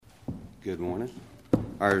Good morning.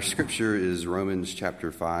 Our scripture is Romans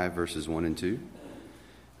chapter 5, verses 1 and 2.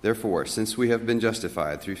 Therefore, since we have been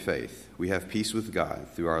justified through faith, we have peace with God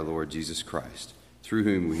through our Lord Jesus Christ, through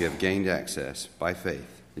whom we have gained access by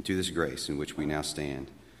faith into this grace in which we now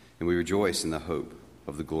stand, and we rejoice in the hope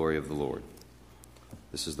of the glory of the Lord.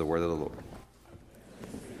 This is the word of the Lord.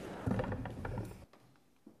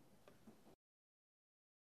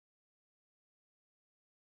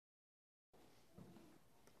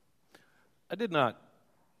 I did not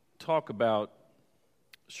talk about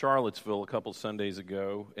Charlottesville a couple Sundays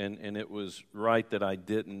ago, and it was right that I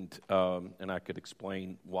didn't, and I could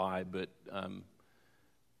explain why, but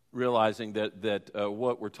realizing that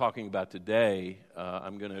what we're talking about today,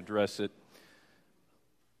 I'm going to address it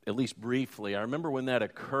at least briefly. I remember when that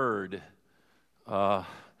occurred,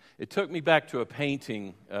 it took me back to a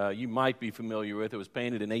painting you might be familiar with. It was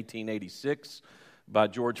painted in 1886 by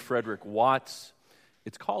George Frederick Watts.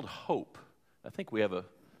 It's called Hope. I think we have a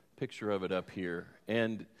picture of it up here.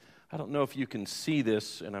 And I don't know if you can see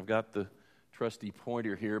this, and I've got the trusty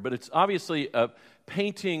pointer here, but it's obviously a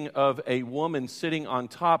painting of a woman sitting on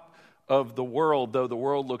top of the world, though the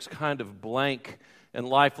world looks kind of blank and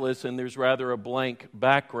lifeless, and there's rather a blank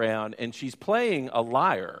background, and she's playing a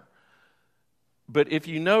lyre. But if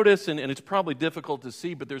you notice, and it's probably difficult to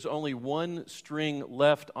see, but there's only one string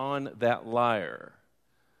left on that lyre.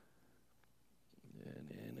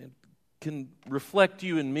 Can reflect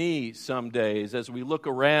you and me some days as we look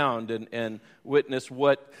around and witness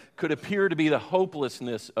what could appear to be the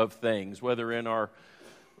hopelessness of things, whether in our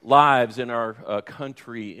lives, in our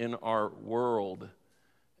country, in our world.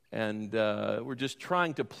 And we're just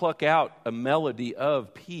trying to pluck out a melody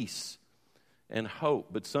of peace and hope,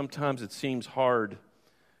 but sometimes it seems hard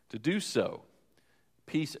to do so.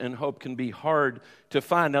 Peace and hope can be hard to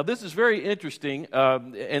find. Now, this is very interesting,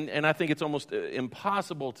 and I think it's almost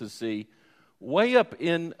impossible to see. Way up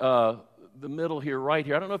in the middle here, right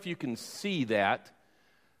here, I don't know if you can see that,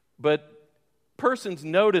 but persons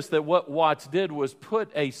noticed that what Watts did was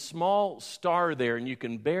put a small star there, and you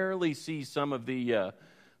can barely see some of the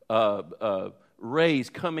rays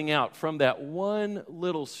coming out from that one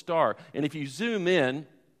little star. And if you zoom in,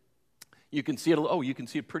 you can see it. Oh, you can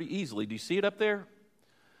see it pretty easily. Do you see it up there?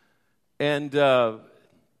 And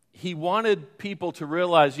he wanted people to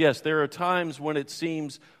realize, yes, there are times when it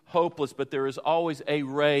seems hopeless, but there is always a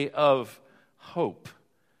ray of hope.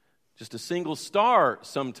 Just a single star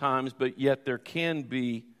sometimes, but yet there can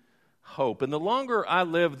be hope. And the longer I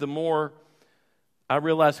live, the more I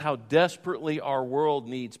realize how desperately our world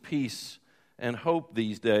needs peace and hope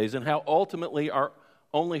these days, and how ultimately our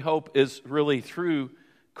only hope is really through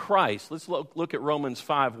Christ. Let's look at Romans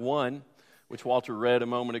 5:1. Which Walter read a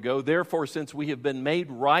moment ago. Therefore, since we have been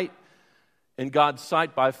made right in God's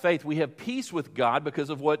sight by faith, we have peace with God because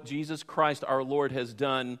of what Jesus Christ our Lord has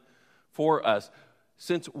done for us.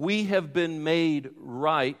 Since we have been made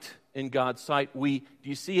right in God's sight, do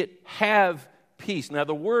you see it? Have peace. Now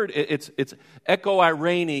the word, it's echo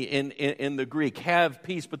irene in the Greek, have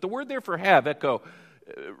peace. But the word there for have, echo,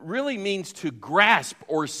 really means to grasp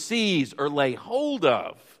or seize or lay hold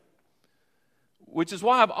of. Which is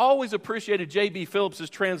why I've always appreciated J.B. Phillips's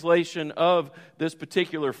translation of this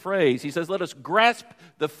particular phrase. He says, let us grasp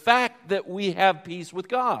the fact that we have peace with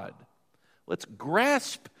God. Let's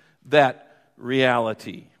grasp that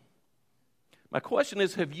reality. My question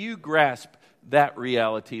is, have you grasped that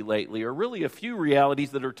reality lately? Or really a few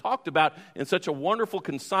realities that are talked about in such a wonderful,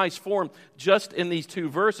 concise form just in these two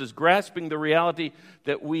verses. Grasping the reality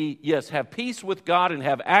that we, yes, have peace with God and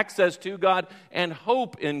have access to God and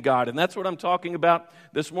hope in God. And that's what I'm talking about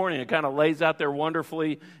this morning. It kind of lays out there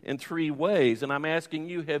wonderfully in three ways. And I'm asking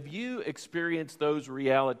you, have you experienced those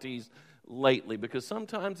realities lately? Because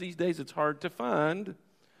sometimes these days it's hard to find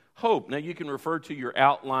hope. Now, you can refer to your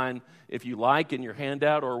outline if you like in your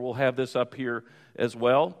handout, or we'll have this up here as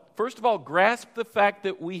well. First of all, grasp the fact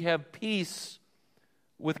that we have peace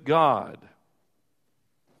with God.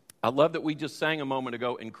 I love that we just sang a moment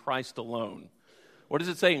ago, in Christ alone. What does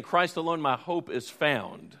it say? In Christ alone my hope is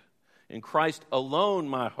found. In Christ alone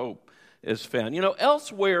my hope is found. You know,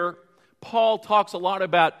 elsewhere, Paul talks a lot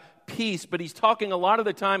about peace, but he's talking a lot of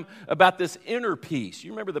the time about this inner peace.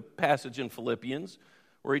 You remember the passage in Philippians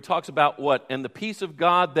where he talks about what? And the peace of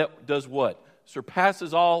God that does what?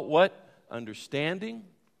 Surpasses all what? Understanding.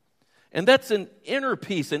 And that's an inner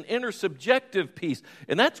peace, an inner subjective peace.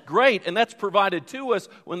 And that's great, and that's provided to us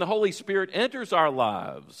when the Holy Spirit enters our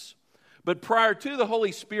lives. But prior to the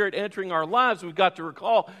Holy Spirit entering our lives, we've got to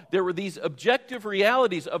recall there were these objective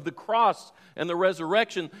realities of the cross and the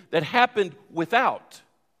resurrection that happened without.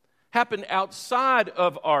 happened outside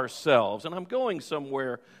of ourselves. And I'm going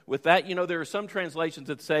somewhere with that. You know, there are some translations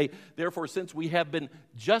that say, therefore, since we have been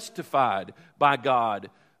justified by God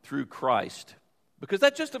through Christ. Because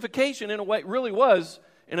that justification, in a way, really was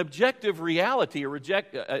an objective reality,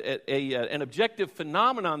 an objective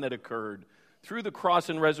phenomenon that occurred through the cross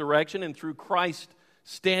and resurrection and through Christ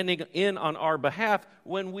standing in on our behalf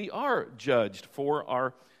when we are judged for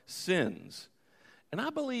our sins. And I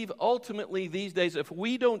believe ultimately these days, if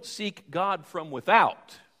we don't seek God from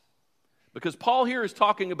without, because Paul here is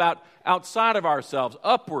talking about outside of ourselves,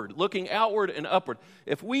 upward, looking outward and upward.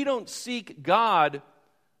 If we don't seek God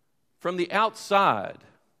from the outside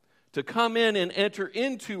to come in and enter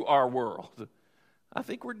into our world, I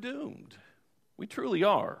think we're doomed. We truly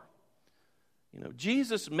are. You know,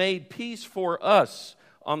 Jesus made peace for us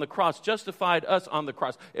on the cross, justified us on the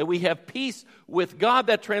cross. And we have peace with God.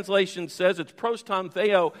 That translation says it's proston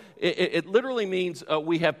theo. It literally means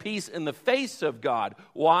we have peace in the face of God.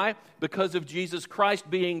 Why? Because of Jesus Christ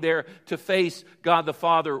being there to face God the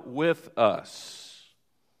Father with us.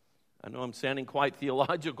 I know I'm sounding quite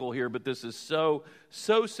theological here, but this is so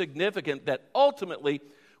significant that ultimately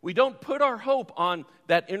we don't put our hope on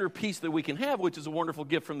that inner peace that we can have, which is a wonderful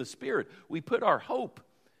gift from the Spirit. We put our hope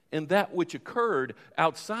in that which occurred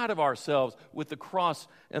outside of ourselves with the cross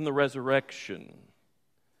and the resurrection.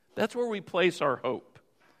 That's where we place our hope.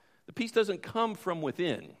 The peace doesn't come from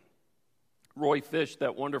within. Roy Fish,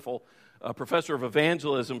 that wonderful professor of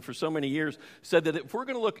evangelism for so many years, said that if we're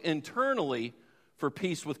going to look internally for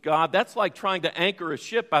peace with God, that's like trying to anchor a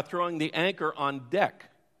ship by throwing the anchor on deck.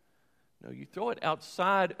 No, you throw it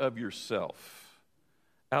outside of yourself.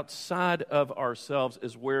 Outside of ourselves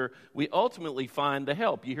is where we ultimately find the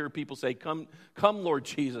help. You hear people say, come, Lord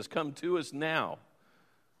Jesus, come to us now.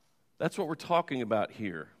 That's what we're talking about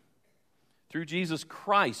here. Through Jesus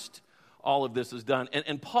Christ, all of this is done.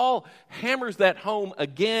 And Paul hammers that home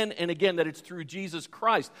again and again, that it's through Jesus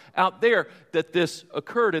Christ out there that this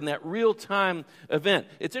occurred in that real-time event.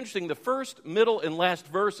 It's interesting, the first, middle, and last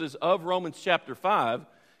verses of Romans chapter 5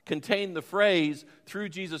 contain the phrase, through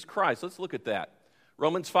Jesus Christ. Let's look at that.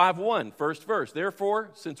 Romans 5:1, first verse. Therefore,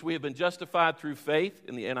 since we have been justified through faith,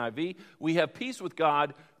 in the NIV, we have peace with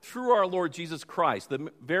God through our Lord Jesus Christ.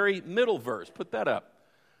 The very middle verse, put that up.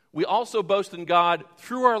 We also boast in God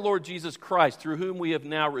through our Lord Jesus Christ, through whom we have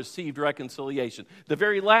now received reconciliation. The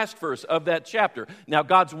very last verse of that chapter. Now,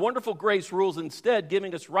 God's wonderful grace rules instead,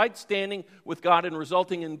 giving us right standing with God and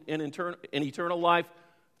resulting in eternal life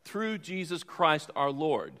through Jesus Christ our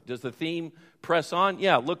Lord. Does the theme press on?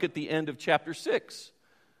 Yeah, look at the end of chapter 6.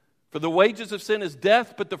 For the wages of sin is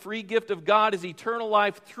death, but the free gift of God is eternal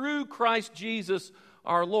life through Christ Jesus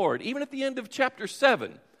our Lord. Even at the end of chapter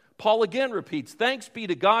 7, Paul again repeats, thanks be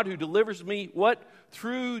to God who delivers me, what?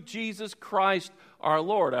 Through Jesus Christ our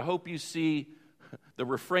Lord. I hope you see the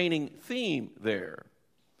refraining theme there.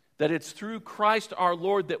 That it's through Christ our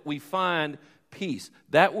Lord that we find peace.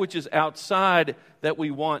 That which is outside that we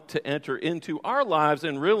want to enter into our lives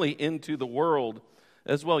and really into the world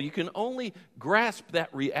as well. You can only grasp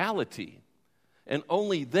that reality, and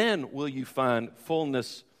only then will you find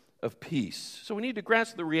fullness of peace. So we need to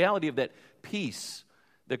grasp the reality of that peace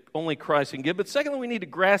that only Christ can give. But secondly, we need to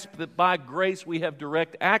grasp that by grace we have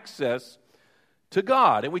direct access to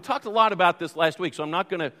God. And we talked a lot about this last week, so I'm not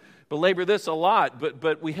going to belabor this a lot,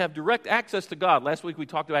 but we have direct access to God. Last week we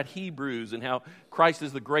talked about Hebrews and how Christ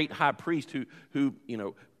is the great high priest who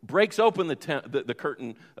breaks open the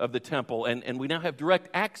curtain of the temple, and we now have direct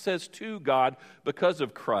access to God because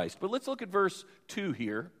of Christ. But let's look at verse 2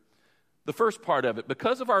 here, the first part of it.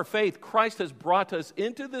 Because of our faith, Christ has brought us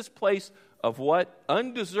into this place of what?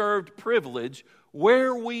 Undeserved privilege,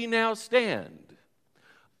 where we now stand.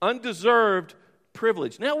 Undeserved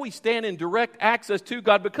privilege. Now we stand in direct access to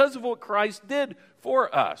God because of what Christ did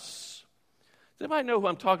for us. Does anybody know who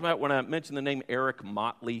I'm talking about when I mention the name Eric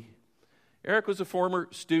Motley? Eric was a former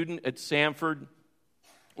student at Samford,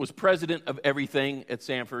 was president of everything at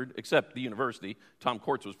Samford, except the university. Tom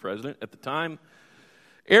Courts was president at the time.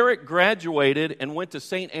 Eric graduated and went to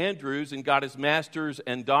St. Andrews and got his master's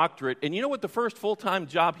and doctorate. And you know what the first full-time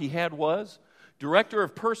job he had was? Director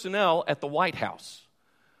of personnel at the White House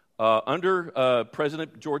under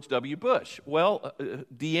President George W. Bush. Well,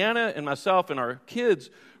 Deanna and myself and our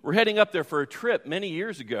kids were heading up there for a trip many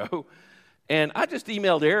years ago. And I just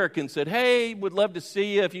emailed Eric and said, hey, would love to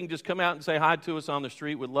see you. If you can just come out and say hi to us on the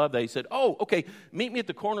street, would love that. He said, oh, okay, meet me at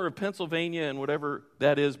the corner of Pennsylvania and whatever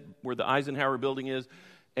that is, where the Eisenhower building is.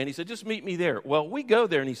 And he said, just meet me there. Well, we go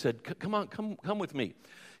there, and he said, come on, come with me.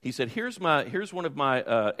 He said, here's one of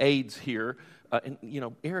my aides here. And,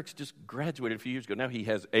 Eric's just graduated a few years ago. Now he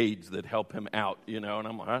has aides that help him out, And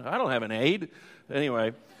I'm like, I don't have an aide.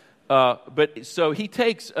 Anyway, but so he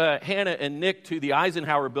takes Hannah and Nick to the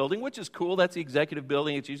Eisenhower building, which is cool. That's the executive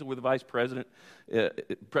building. It's usually where the vice president,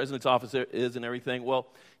 president's office is and everything. Well,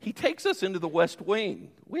 he takes us into the West Wing.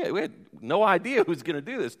 We had no idea who's going to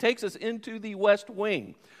do this. Takes us into the West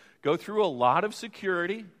Wing. Go through a lot of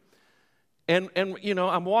security. And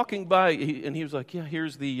I'm walking by, and he was like, yeah,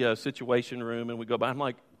 here's the situation room. And we go by. I'm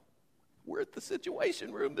like, we're at the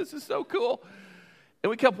situation room. This is so cool. And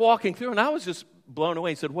we kept walking through, and I was just blown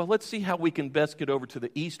away. He said, well, let's see how we can best get over to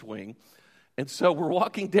the East Wing. And so we're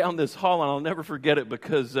walking down this hall, and I'll never forget it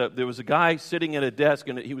because there was a guy sitting at a desk,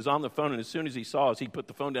 and he was on the phone, and as soon as he saw us, he put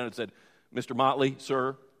the phone down and said, Mr. Motley,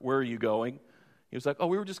 sir, where are you going? He was like, oh,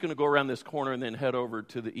 we were just going to go around this corner and then head over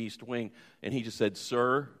to the East Wing. And he just said,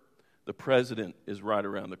 sir, the president is right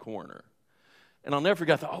around the corner. And I'll never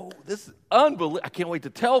forget, this is unbelievable. I can't wait to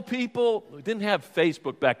tell people. We didn't have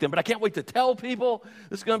Facebook back then, but I can't wait to tell people.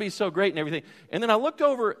 This is going to be so great and everything. And then I looked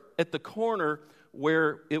over at the corner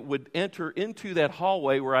where it would enter into that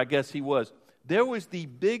hallway where I guess he was. There was the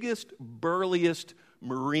biggest, burliest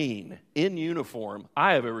Marine in uniform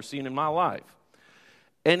I have ever seen in my life.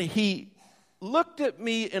 And he looked at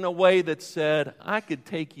me in a way that said, I could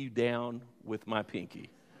take you down with my pinky.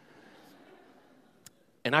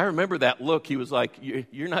 And I remember that look. He was like,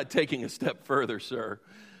 you're not taking a step further, sir.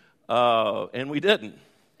 And we didn't.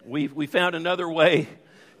 We found another way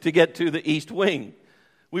to get to the East Wing.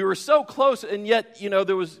 We were so close, and yet,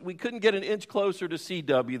 we couldn't get an inch closer to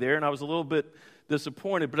CW there, and I was a little bit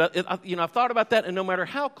disappointed. But, I've thought about that, and no matter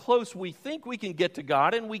how close we think we can get to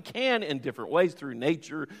God, and we can in different ways through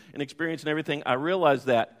nature and experience and everything, I realize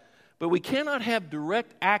that. But we cannot have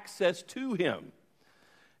direct access to Him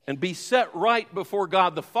and be set right before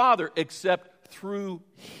God the Father except through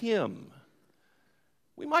Him.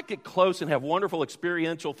 We might get close and have wonderful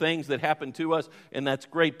experiential things that happen to us, and that's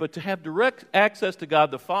great. But to have direct access to God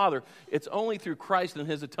the Father, it's only through Christ and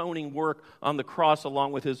His atoning work on the cross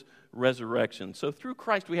along with His resurrection. So through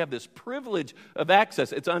Christ, we have this privilege of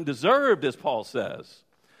access. It's undeserved, as Paul says.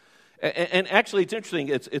 And actually, it's interesting.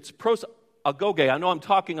 It's pros agoge. I know I'm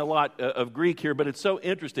talking a lot of Greek here, but it's so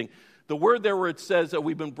interesting. The word there where it says that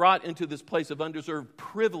we've been brought into this place of undeserved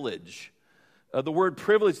privilege. The word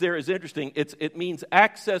privilege there is interesting. It means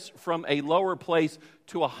access from a lower place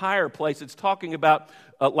to a higher place. It's talking about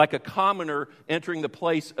like a commoner entering the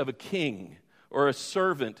place of a king or a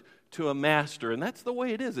servant to a master. And that's the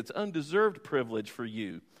way it is. It's undeserved privilege for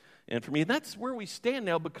you and for me. And that's where we stand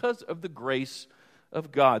now because of the grace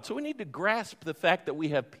of God. So we need to grasp the fact that we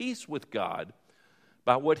have peace with God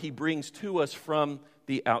by what He brings to us from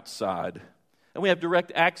the outside. And we have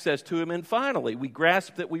direct access to Him. And finally, we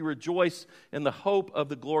grasp that we rejoice in the hope of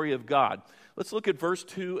the glory of God. Let's look at verse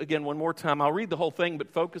 2 again one more time. I'll read the whole thing,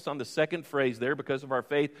 but focus on the second phrase there. Because of our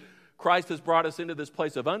faith, Christ has brought us into this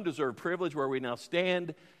place of undeserved privilege where we now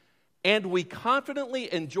stand, and we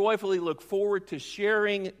confidently and joyfully look forward to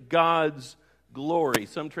sharing God's glory.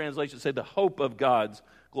 Some translations say the hope of God's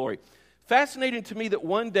glory. Fascinating to me that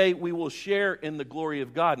one day we will share in the glory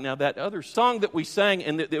of God. Now, that other song that we sang,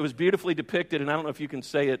 and it was beautifully depicted, and I don't know if you can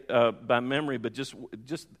say it by memory, but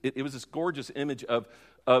it was this gorgeous image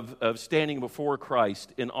of standing before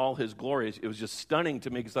Christ in all His glory. It was just stunning to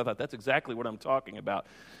me because I thought, that's exactly what I'm talking about.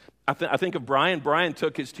 I think of Brian. Brian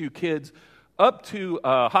took his two kids up to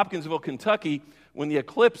Hopkinsville, Kentucky when the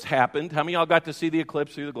eclipse happened. How many of y'all got to see the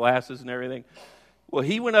eclipse through the glasses and everything? Well,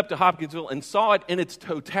 he went up to Hopkinsville and saw it in its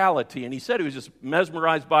totality, and he said he was just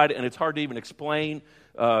mesmerized by it, and it's hard to even explain.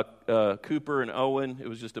 Cooper and Owen, it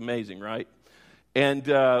was just amazing, right? And,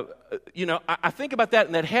 I think about that,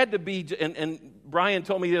 and that had to be, and Brian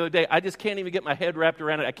told me the other day, I just can't even get my head wrapped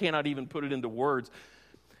around it. I cannot even put it into words.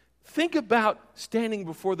 Think about standing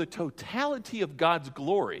before the totality of God's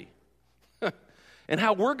glory and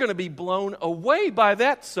how we're going to be blown away by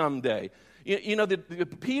that someday.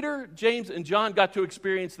 Peter, James, and John got to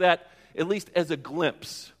experience that at least as a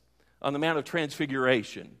glimpse on the Mount of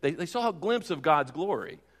Transfiguration. They saw a glimpse of God's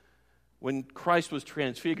glory when Christ was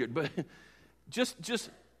transfigured. But just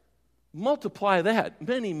multiply that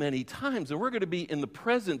many, many times, and we're going to be in the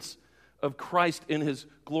presence of Christ in His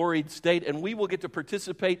gloried state, and we will get to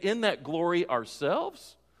participate in that glory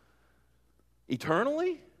ourselves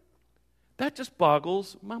eternally. That just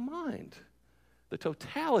boggles my mind. The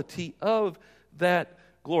totality of that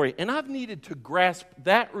glory. And I've needed to grasp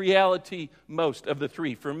that reality most of the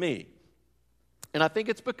three for me. And I think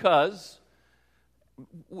it's because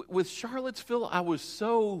with Charlottesville, I was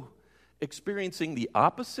so experiencing the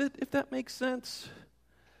opposite, if that makes sense.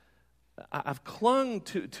 I've clung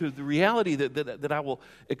to the reality that I will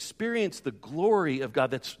experience the glory of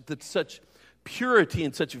God. That's such purity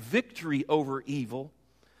and such victory over evil.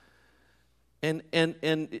 And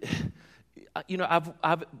you know,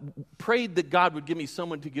 I've prayed that God would give me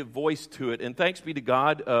someone to give voice to it. And thanks be to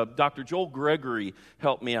God, Dr. Joel Gregory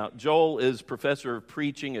helped me out. Joel is professor of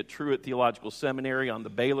preaching at Truett Theological Seminary on the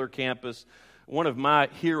Baylor campus. One of my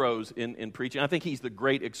heroes in preaching. I think he's the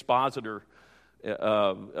great expositor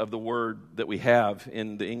of the word that we have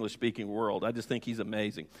in the English-speaking world. I just think he's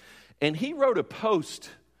amazing. And he wrote a post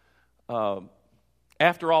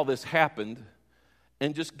after all this happened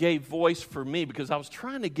and just gave voice for me because I was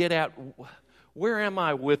trying to get at where am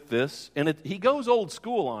I with this? And he goes old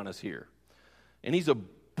school on us here. And he's a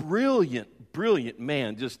brilliant, brilliant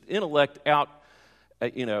man, just intellect out,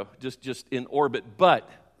 just in orbit. But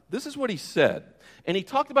this is what he said. And he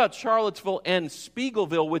talked about Charlottesville and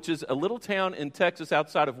Spiegelville, which is a little town in Texas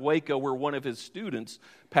outside of Waco where one of his students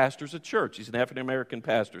pastors a church. He's an African-American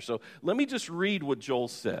pastor. So let me just read what Joel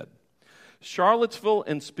said. Charlottesville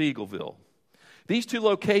and Spiegelville. These two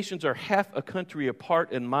locations are half a country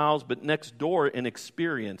apart in miles, but next door in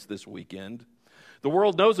experience this weekend. The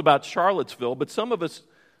world knows about Charlottesville, but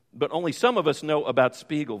only some of us know about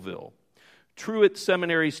Spiegelville. Truett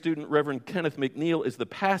Seminary student Reverend Kenneth McNeil is the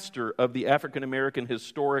pastor of the African-American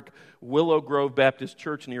historic Willow Grove Baptist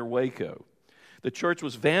Church near Waco. The church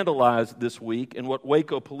was vandalized this week in what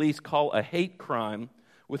Waco police call a hate crime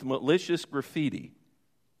with malicious graffiti.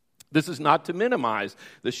 This is not to minimize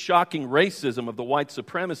the shocking racism of the white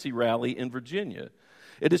supremacy rally in Virginia.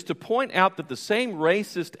 It is to point out that the same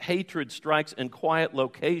racist hatred strikes in quiet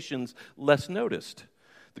locations less noticed.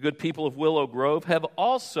 The good people of Willow Grove have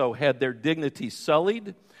also had their dignity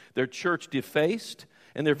sullied, their church defaced,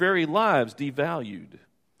 and their very lives devalued.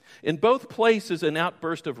 In both places, an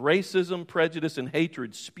outburst of racism, prejudice, and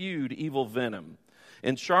hatred spewed evil venom.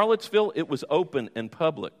 In Charlottesville, it was open and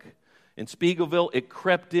public. In Spiegelville, it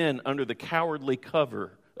crept in under the cowardly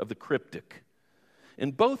cover of the cryptic.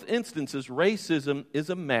 In both instances, racism is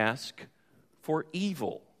a mask for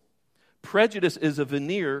evil. Prejudice is a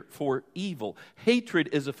veneer for evil. Hatred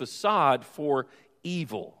is a facade for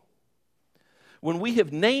evil. When we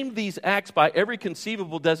have named these acts by every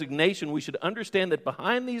conceivable designation, we should understand that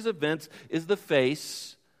behind these events is the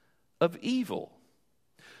face of evil.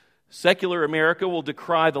 Secular America will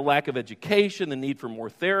decry the lack of education, the need for more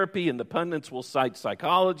therapy, and the pundits will cite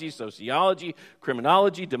psychology, sociology,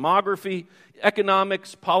 criminology, demography,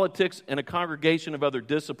 economics, politics, and a congregation of other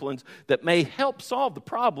disciplines that may help solve the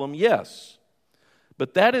problem, yes.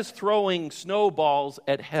 But that is throwing snowballs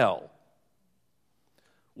at hell.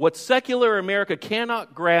 What secular America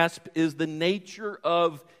cannot grasp is the nature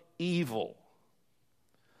of evil.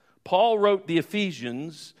 Paul wrote the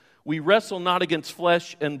Ephesians, "We wrestle not against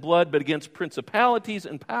flesh and blood, but against principalities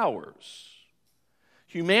and powers."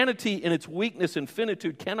 Humanity in its weakness and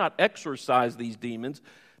finitude cannot exorcise these demons.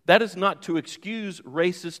 That is not to excuse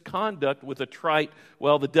racist conduct with a trite,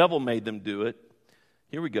 well, the devil made them do it.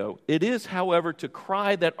 Here we go. It is, however, to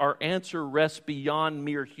cry that our answer rests beyond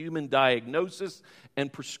mere human diagnosis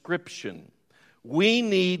and prescription. We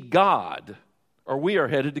need God, or we are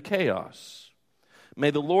headed to chaos. May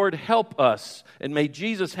the Lord help us, and may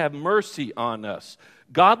Jesus have mercy on us.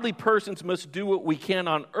 Godly persons must do what we can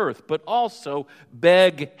on earth, but also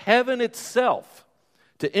beg heaven itself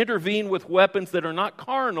to intervene with weapons that are not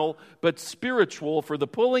carnal, but spiritual for the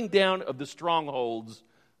pulling down of the strongholds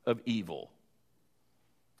of evil.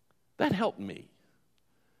 That helped me,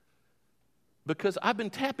 because I've been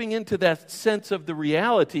tapping into that sense of the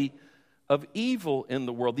reality of evil in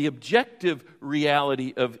the world, the objective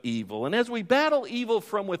reality of evil. And as we battle evil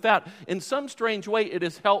from without, in some strange way, it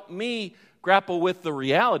has helped me grapple with the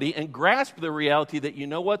reality and grasp the reality that, you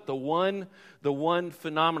know what, the one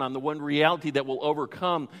phenomenon, the one reality that will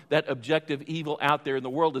overcome that objective evil out there in the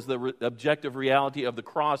world is the objective reality of the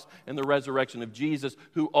cross and the resurrection of Jesus,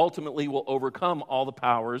 who ultimately will overcome all the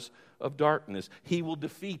powers of darkness. He will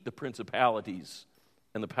defeat the principalities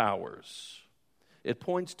and the powers. It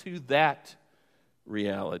points to that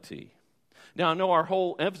reality. Now, I know our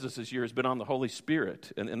whole emphasis this year has been on the Holy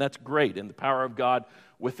Spirit, and that's great, and the power of God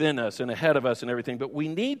within us and ahead of us and everything, but we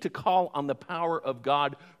need to call on the power of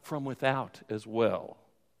God from without as well.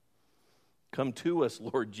 Come to us,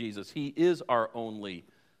 Lord Jesus. He is our only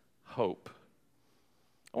hope.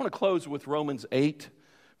 I want to close with Romans 8,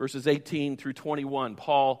 verses 18 through 21.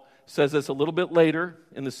 Paul says this a little bit later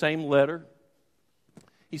in the same letter.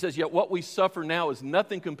 He says, "Yet what we suffer now is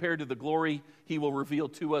nothing compared to the glory he will reveal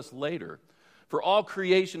to us later. For all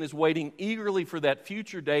creation is waiting eagerly for that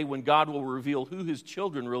future day when God will reveal who his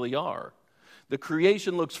children really are. The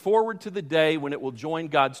creation looks forward to the day when it will join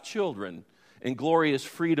God's children in glorious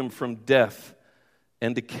freedom from death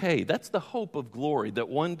and decay. That's the hope of glory, that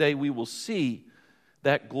one day we will see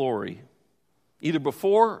that glory, either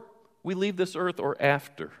before we leave this earth or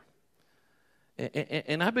after.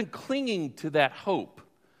 And I've been clinging to that hope.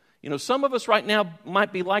 You know, some of us right now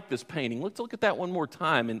might be like this painting. Let's look at that one more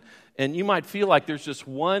time. And you might feel like there's just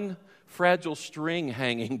one fragile string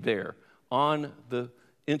hanging there on the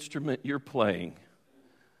instrument you're playing.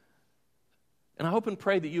 And I hope and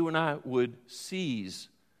pray that you and I would seize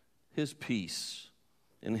his peace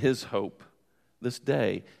and his hope this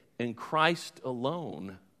day. In Christ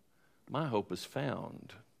alone, my hope is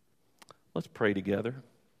found. Let's pray together.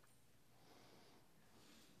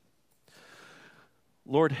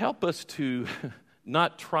 Lord, help us to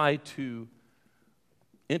not try to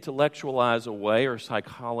intellectualize away or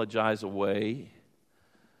psychologize away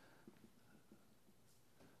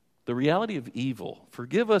the reality of evil.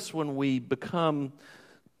 Forgive us when we become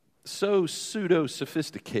so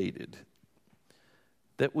pseudo-sophisticated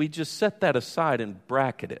that we just set that aside and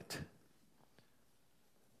bracket it.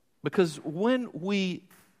 Because when we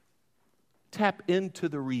tap into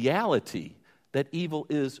the reality that evil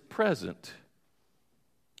is present,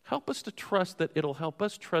 help us to trust that it'll help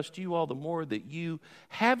us trust you all the more that you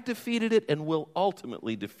have defeated it and will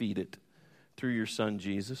ultimately defeat it through your Son,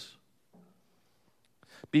 Jesus.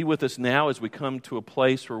 Be with us now as we come to a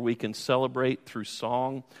place where we can celebrate through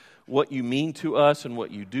song what you mean to us and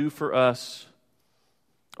what you do for us.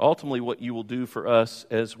 Ultimately, what you will do for us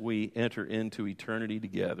as we enter into eternity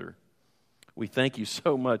together. We thank you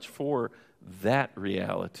so much for that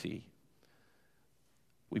reality.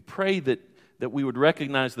 We pray that we would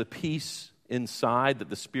recognize the peace inside that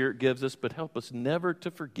the Spirit gives us, but help us never to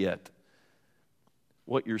forget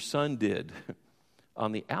what your Son did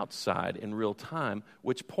on the outside in real time,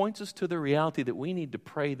 which points us to the reality that we need to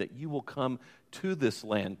pray that you will come to this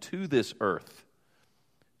land, to this earth,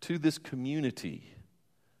 to this community,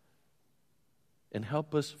 and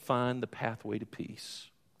help us find the pathway to peace.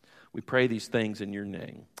 We pray these things in your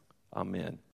name. Amen.